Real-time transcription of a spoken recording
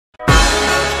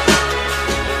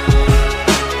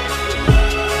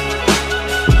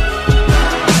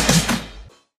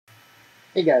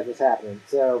Hey guys, what's happening?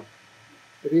 So,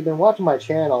 if you've been watching my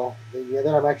channel, then you know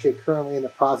that I'm actually currently in the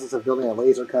process of building a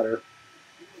laser cutter.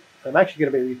 I'm actually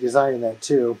going to be redesigning that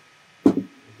too.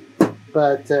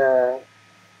 But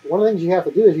one of the things you have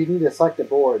to do is you need to select a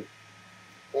board.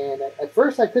 And at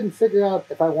first I couldn't figure out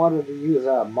if I wanted to use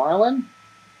Marlin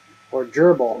or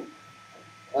GRBL.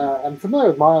 I'm familiar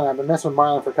with Marlin. I've been messing with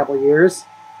Marlin for a couple of years.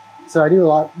 So I knew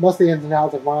most of the ins and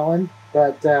outs of Marlin.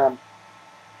 But,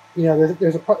 you know,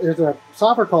 there's a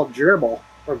software called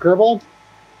GRBL,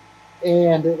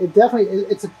 and it definitely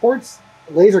it supports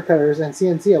laser cutters and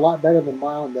CNC a lot better than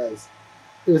Marlin does.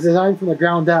 It was designed from the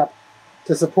ground up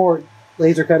to support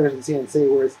laser cutters and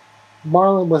CNC, whereas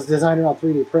Marlin was designed around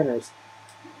 3D printers.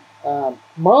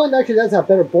 Marlin actually does have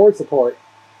better board support,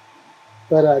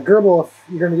 but GRBL, if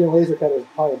you're going to do laser cutters, is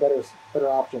probably a better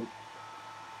option.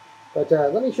 But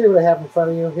let me show you what I have in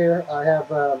front of you here. I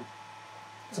have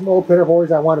some old printer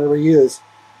boards I wanted to reuse.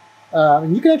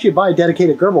 And you can actually buy a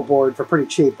dedicated GRBL board for pretty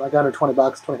cheap, like under 20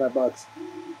 bucks, 25 bucks.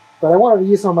 But I wanted to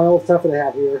use some of my old stuff that I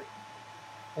have here.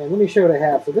 And let me show you what I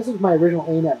have. So this is my original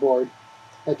ANET board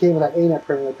that came with that ANET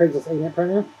printer, the Craigslist ANET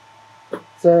printer.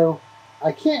 So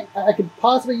I could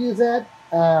possibly use that.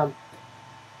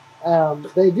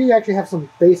 They do actually have some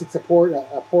basic support,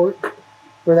 a port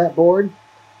for that board.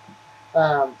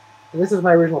 And this is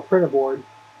my original printer board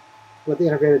with the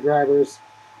integrated drivers.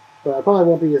 But I probably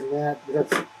won't be using that because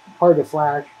that's hard to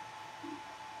flash.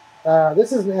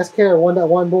 This is an SKR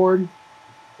 1.1 board,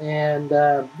 and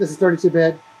this is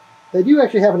 32-bit. They do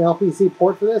actually have an LPC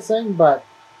port for this thing, but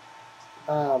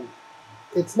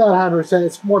it's not 100%.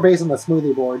 It's more based on the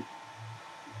smoothie board.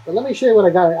 But let me show you what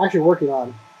I got actually working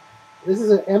on. This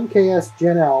is an MKS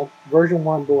Gen L version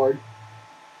 1 board,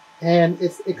 and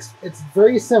it's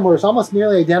very similar. It's almost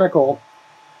nearly identical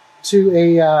to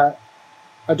a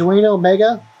Arduino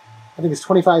Mega. I think it's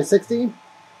 2560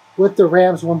 with the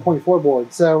RAM's 1.4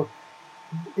 board. So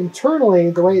internally,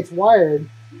 the way it's wired,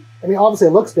 I mean, obviously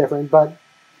it looks different, but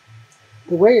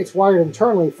the way it's wired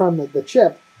internally from the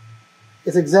chip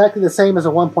is exactly the same as a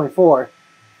 1.4.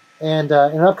 And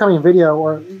in an upcoming video,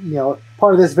 or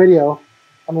part of this video,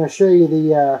 I'm going to show you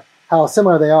the how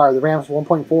similar they are, the RAM's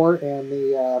 1.4 and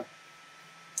the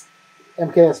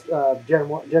MKS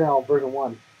Gen L version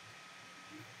 1.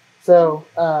 So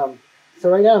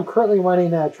right now I'm currently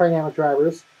running Trinamic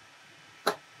drivers,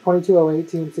 2208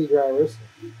 TMC drivers,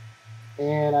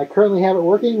 and I currently have it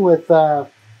working with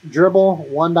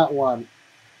GRBL 1.1.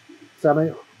 So I'm going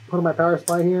to put my power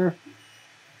supply here,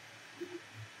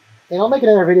 and I'll make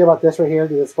another video about this right here,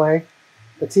 the display,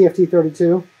 the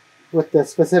TFT32 with the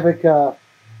specific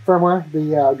firmware,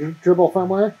 the GRBL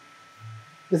firmware.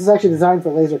 This is actually designed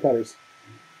for laser cutters.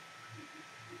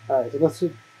 All right, so let's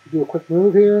do a quick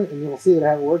move here, and you'll see that I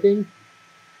have it working.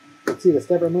 You can see the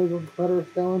stepper mover letter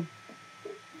going.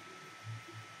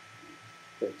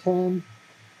 10.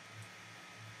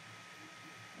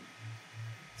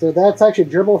 So that's actually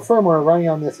GRBL firmware running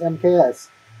on this MKS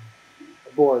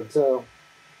board. So,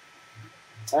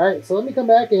 all right, so let me come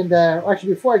back and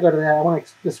actually before I go to that, I want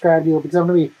to describe to you, because I'm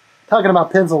going to be talking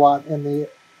about pins a lot in the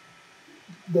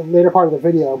later part of the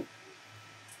video.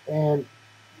 And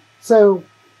so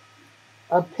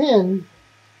a pin,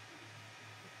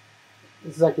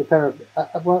 this is actually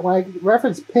a when I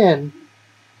reference pin,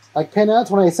 like pinouts,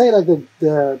 when I say like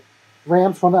the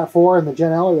RAMs 1.4 and the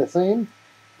Gen L are the same,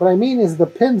 what I mean is the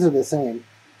pins are the same.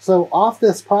 So off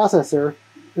this processor,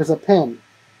 there's a pin.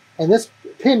 And this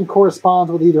pin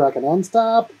corresponds with either like an end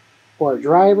stop or a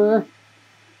driver.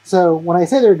 So when I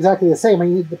say they're exactly the same, I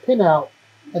mean the pinout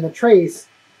and the trace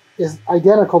is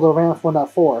identical to RAMs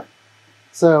 1.4.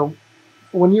 So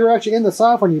when you're actually in the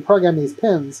software and you program these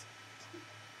pins,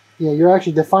 you're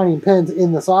actually defining pins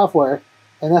in the software,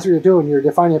 and that's what you're doing. You're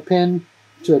defining a pin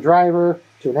to a driver,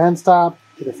 to an end stop,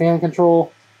 to the fan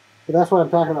control. So that's what I'm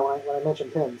talking about when I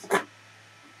mention pins.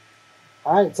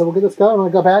 All right, so we'll get this going. I'm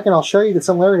going to go back and I'll show you the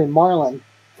similarity in Marlin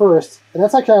first. And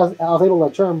that's actually how I was able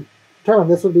to determine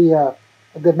this would be a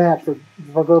good match for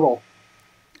GRBL.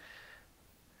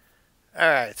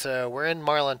 Alright, so we're in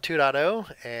Marlin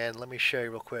 2.0, and let me show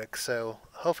you real quick. So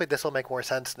hopefully this will make more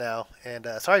sense now. And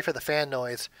sorry for the fan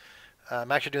noise. I'm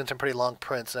actually doing some pretty long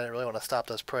prints, and I didn't really want to stop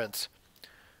those prints.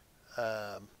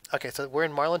 Okay, so we're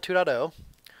in Marlin 2.0,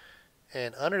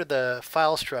 and under the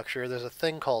file structure, there's a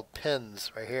thing called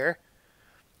pins right here.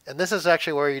 And this is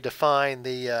actually where you define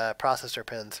the processor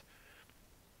pins.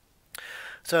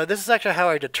 So this is actually how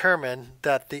I determined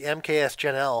that the MKS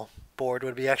Gen L board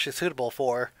would be actually suitable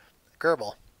for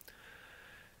GRBL.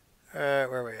 Where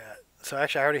are we at? So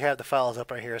actually I already have the files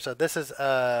up right here. So this is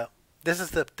the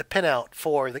pinout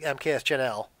for the MKS Gen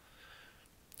L.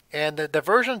 And the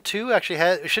version 2 actually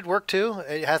it should work too.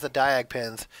 It has the diag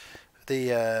pins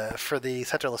for the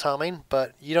centerless homing,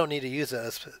 but you don't need to use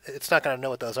those. It's not going to know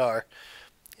what those are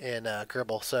in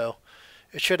GRBL, so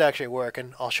it should actually work.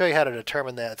 And I'll show you how to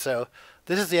determine that. So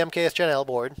this is the MKS Gen L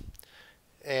board,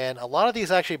 and a lot of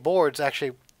these boards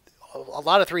a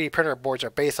lot of 3D printer boards are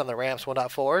based on the Ramps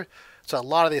 1.4, so a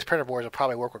lot of these printer boards will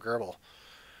probably work with GRBL.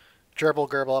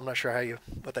 GRBL, I'm not sure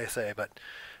what they say, but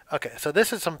okay. So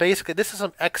this is some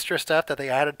extra stuff that they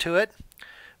added to it.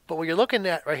 But what you're looking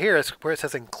at right here is where it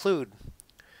says include.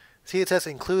 See, it says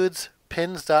includes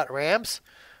pins.ramps.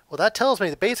 Well, that tells me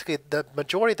that basically the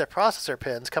majority of the processor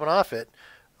pins coming off it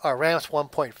are Ramps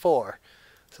 1.4.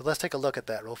 So let's take a look at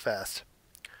that real fast.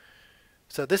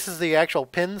 So this is the actual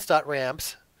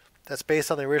pins.ramps that's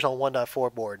based on the original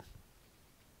 1.4 board.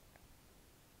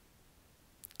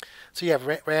 So you have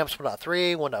Ramps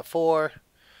 1.3, 1.4,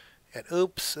 and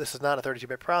oops, this is not a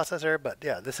 32-bit processor, but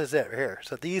yeah, this is it right here.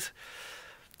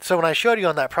 So when I showed you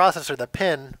on that processor, the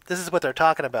pin, this is what they're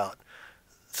talking about.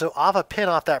 So off a pin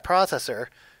off that processor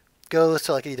goes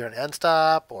to like either an end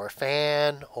stop or a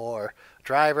fan or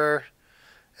driver.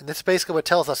 And this is basically what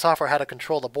tells the software how to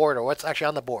control the board or what's actually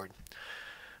on the board.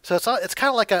 So it's kind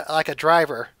of like a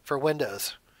driver for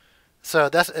Windows. So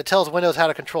it tells Windows how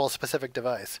to control a specific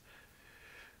device.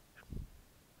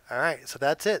 All right, so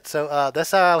that's it. So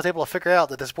that's how I was able to figure out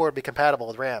that this board would be compatible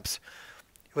with Ramps.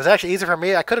 It was actually easy for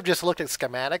me. I could have just looked at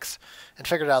schematics and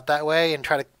figured it out that way and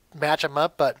try to match them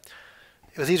up, but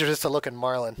it was easier just to look in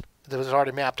Marlin. It was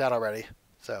already mapped out already.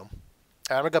 So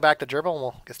I'm going to go back to GRBL and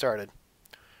we'll get started.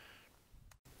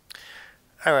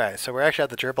 All right, so we're actually at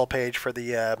the GRBL page for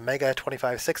the Mega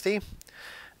 2560.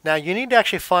 Now you need to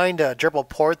actually find a GRBL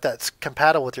port that's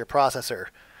compatible with your processor.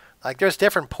 Like there's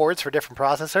different ports for different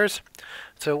processors.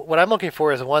 So what I'm looking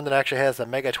for is one that actually has the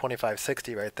Mega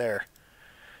 2560 right there.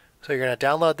 So you're going to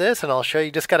download this, and I'll show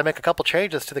you. Just got to make a couple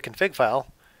changes to the config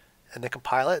file, and then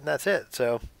compile it, and that's it.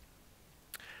 So,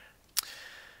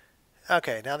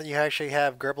 okay, now that you actually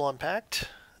have GRBL unpacked,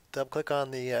 double-click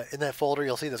on the in that folder.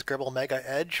 You'll see this GRBL Mega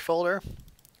Edge folder.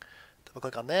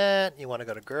 Double-click on that. You want to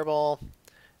go to GRBL,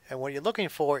 and what you're looking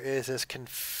for is this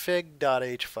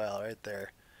config.h file right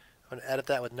there. I'm going to edit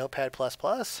that with Notepad++.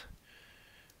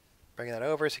 Bring that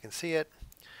over so you can see it.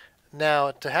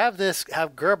 Now, to have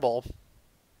GRBL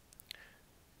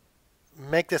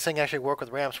make this thing actually work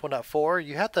with Ramps 1.4,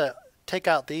 you have to take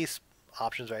out these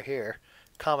options right here,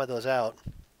 comment those out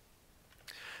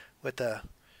with the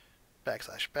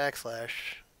 //,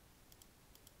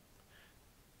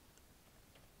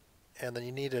 and then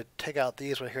you need to take out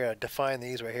these right here, define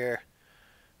these right here.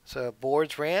 So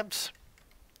boards Ramps,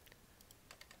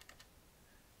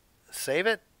 save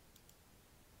it.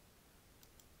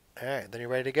 Alright, then you're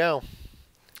ready to go.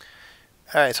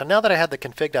 Alright, so now that I have the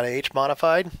config.h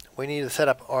modified, we need to set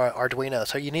up our Arduino.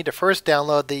 So you need to first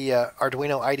download the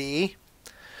Arduino IDE,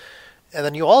 and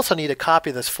then you also need to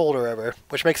copy this folder over,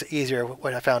 which makes it easier,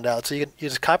 what I found out. So you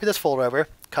just copy this folder over,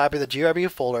 copy the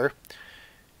GRBL folder,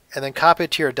 and then copy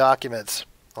it to your documents.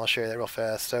 I'll show you that real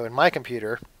fast. So in my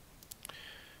computer,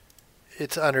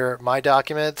 it's under My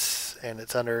Documents, and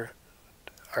it's under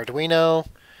Arduino,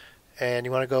 and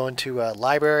you want to go into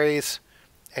Libraries,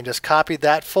 and just copy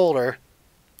that folder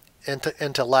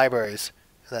into Libraries,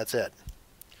 and that's it.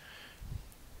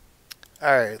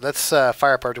 Alright, let's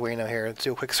fire up Arduino here. Let's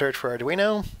do a quick search for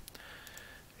Arduino,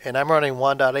 and I'm running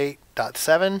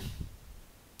 1.8.7.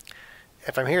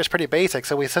 If I'm here, it's pretty basic.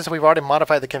 So since we've already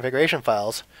modified the configuration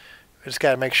files, we just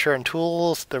got to make sure in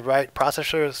Tools the right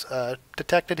processor is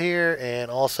detected here, and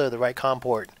also the right COM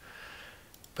port.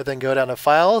 But then go down to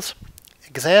Files,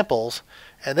 Examples,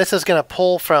 and this is going to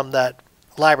pull from that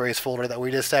Libraries folder that we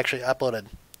just actually uploaded.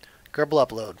 GRBL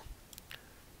upload.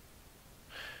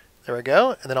 There we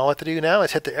go. And then all I have to do now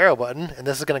is hit the arrow button, and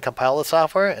this is going to compile the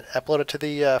software and upload it to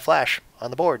the flash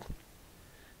on the board.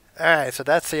 Alright, so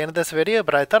that's the end of this video,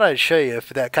 but I thought I'd show you if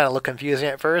that kind of looked confusing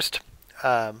at first.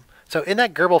 So in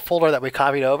that GRBL folder that we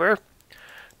copied over,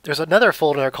 there's another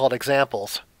folder there called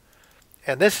Examples.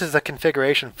 And this is the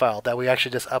configuration file that we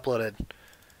actually just uploaded.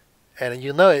 And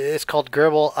you'll know it's called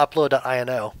GRBL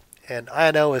upload.ino. And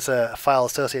INO is a file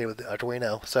associated with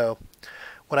Arduino. So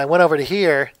when I went over to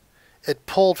here, it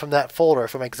pulled from that folder,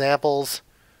 from Examples,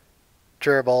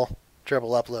 GRBL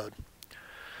upload.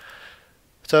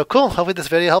 So cool. Hopefully this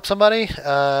video helps somebody.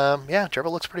 Yeah,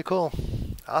 GRBL looks pretty cool.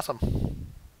 Awesome.